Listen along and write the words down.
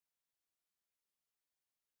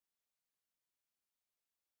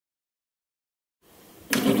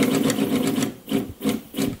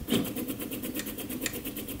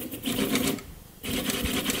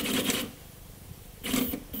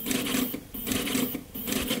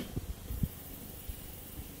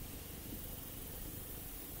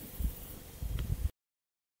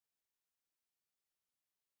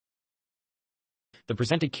The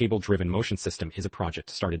presented cable-driven motion system is a project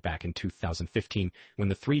started back in 2015 when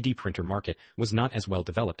the 3D printer market was not as well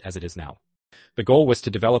developed as it is now. The goal was to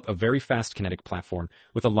develop a very fast kinetic platform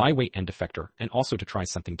with a lightweight end effector and also to try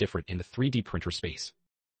something different in the 3D printer space.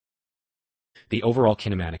 The overall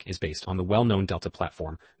kinematic is based on the well-known Delta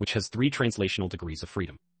platform, which has 3 translational degrees of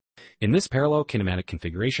freedom. In this parallel kinematic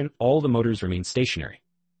configuration, all the motors remain stationary.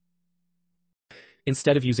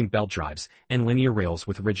 Instead of using belt drives and linear rails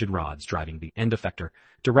with rigid rods driving the end effector,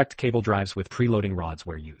 direct cable drives with preloading rods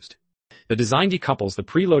were used. The design decouples the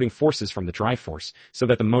preloading forces from the drive force so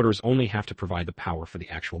that the motors only have to provide the power for the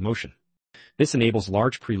actual motion. This enables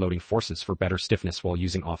large preloading forces for better stiffness while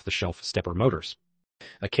using off-the-shelf stepper motors.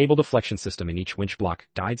 A cable deflection system in each winch block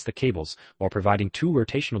guides the cables while providing 2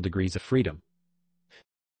 rotational degrees of freedom.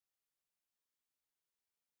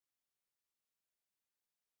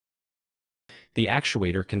 The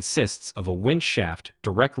actuator consists of a winch shaft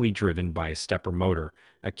directly driven by a stepper motor,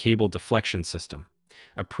 a cable deflection system,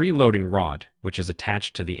 a preloading rod, which is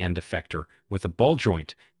attached to the end effector with a ball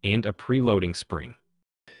joint, and a preloading spring.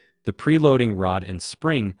 The preloading rod and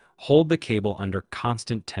spring hold the cable under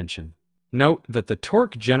constant tension. Note that the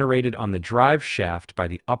torque generated on the drive shaft by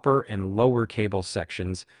the upper and lower cable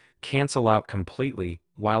sections cancel out completely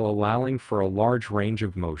while allowing for a large range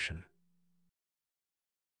of motion.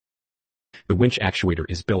 The winch actuator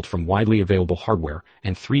is built from widely available hardware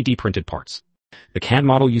and 3D printed parts. The CAD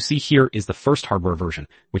model you see here is the first hardware version,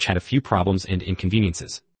 which had a few problems and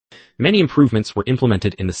inconveniences. Many improvements were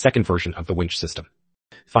implemented in the second version of the winch system.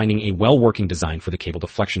 Finding a well-working design for the cable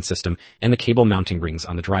deflection system and the cable mounting rings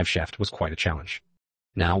on the drive shaft was quite a challenge.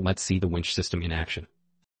 Now let's see the winch system in action.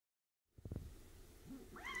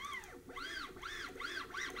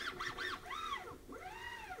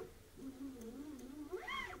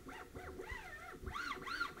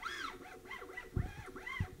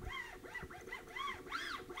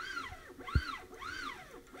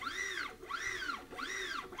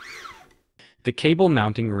 The cable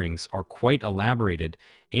mounting rings are quite elaborated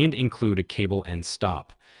and include a cable end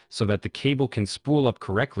stop, so that the cable can spool up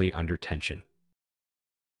correctly under tension.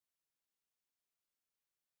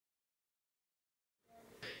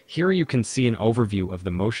 Here you can see an overview of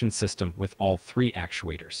the motion system with all 3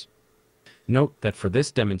 actuators. Note that for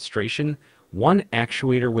this demonstration, one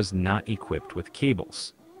actuator was not equipped with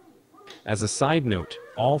cables. As a side note,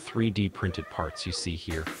 all 3D printed parts you see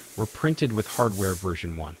here were printed with hardware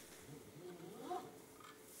version 1.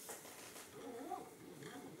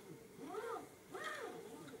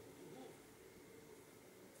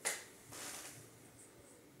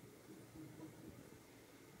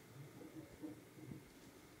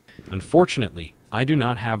 Unfortunately, I do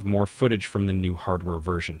not have more footage from the new hardware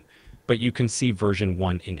version, but you can see version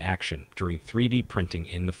 1 in action during 3D printing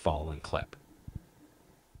in the following clip.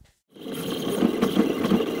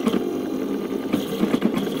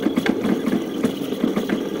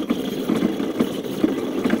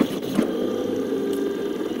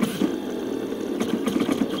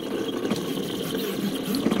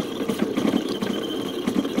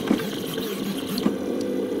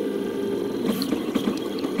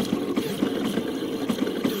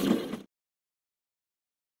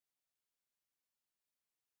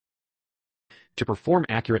 To perform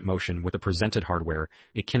accurate motion with the presented hardware,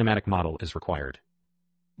 a kinematic model is required.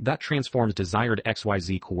 That transforms desired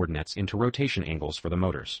XYZ coordinates into rotation angles for the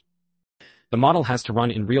motors. The model has to run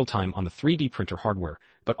in real time on the 3D printer hardware,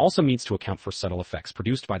 but also needs to account for subtle effects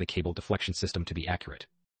produced by the cable deflection system to be accurate.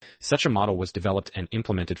 Such a model was developed and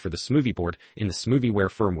implemented for the smoothieboard in the SmoothieWare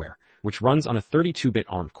firmware, which runs on a 32-bit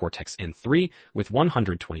ARM Cortex-M3 with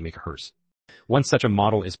 120 MHz. Once such a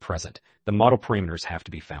model is present, the model parameters have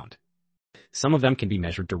to be found. Some of them can be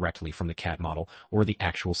measured directly from the CAD model or the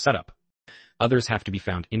actual setup. Others have to be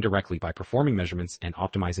found indirectly by performing measurements and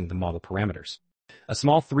optimizing the model parameters. A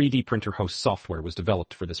small 3D printer host software was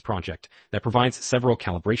developed for this project that provides several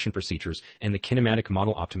calibration procedures and the kinematic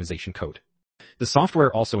model optimization code. The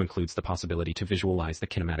software also includes the possibility to visualize the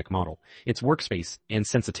kinematic model, its workspace, and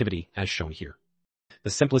sensitivity as shown here. The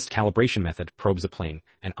simplest calibration method probes a plane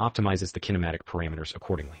and optimizes the kinematic parameters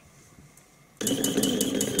accordingly.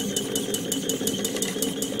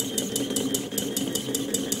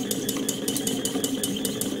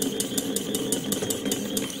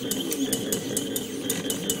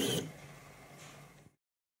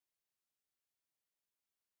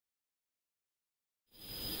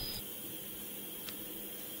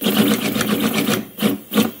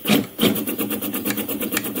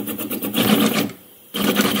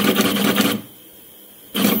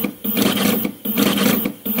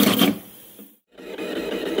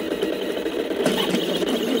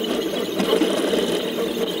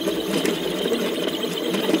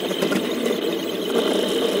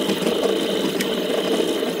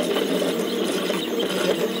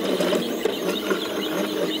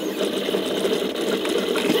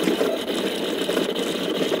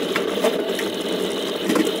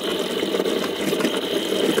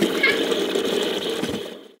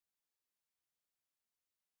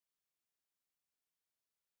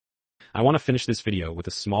 I want to finish this video with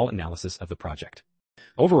a small analysis of the project.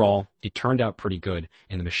 Overall, it turned out pretty good,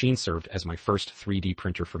 and the machine served as my first 3D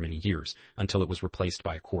printer for many years, until it was replaced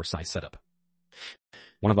by a core-size setup.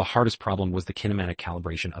 One of the hardest problems was the kinematic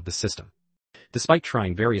calibration of the system. Despite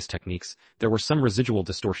trying various techniques, there were some residual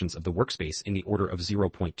distortions of the workspace in the order of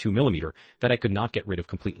 0.2 mm that I could not get rid of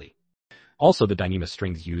completely. Also, the dyneema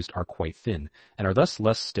strings used are quite thin, and are thus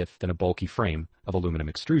less stiff than a bulky frame of aluminum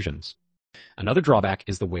extrusions. Another drawback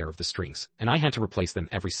is the wear of the strings, and I had to replace them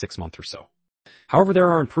every 6 months or so. However, there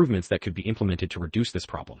are improvements that could be implemented to reduce this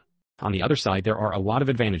problem. On the other side, there are a lot of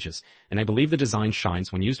advantages, and I believe the design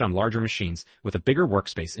shines when used on larger machines with a bigger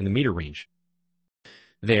workspace in the meter range.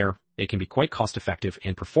 There, it can be quite cost-effective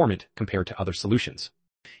and performant compared to other solutions.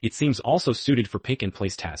 It seems also suited for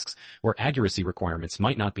pick-and-place tasks, where accuracy requirements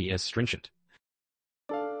might not be as stringent.